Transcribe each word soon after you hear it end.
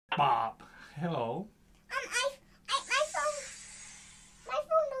Bob. Hello. My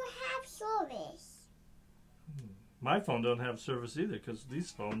phone don't have service. My phone don't have service either because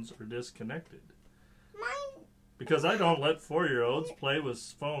these phones are disconnected. Mine. Because I don't let 4-year-olds play with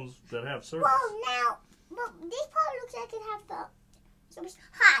phones that have service. Well, this part looks like it has the service.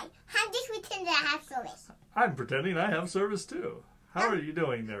 Hi, I'm just pretending I have service. I'm pretending I have service too. How are you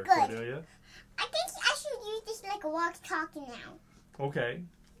doing there, good. Cordelia? I think I should use this like a walkie-talkie now. Okay.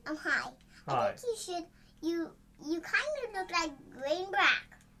 Hi. Hi. I think you should. You kind of look like gray and black.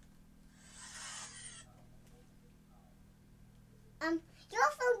 Your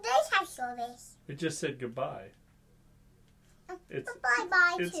phone does have service. It just said goodbye. Goodbye,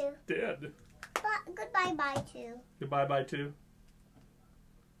 bye it's too. dead. Goodbye, bye too. Goodbye, bye too.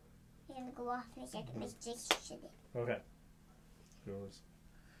 You're gonna go off in a second. Okay. Yours.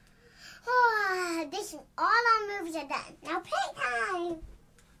 Oh, this all our movies are done. Now playtime.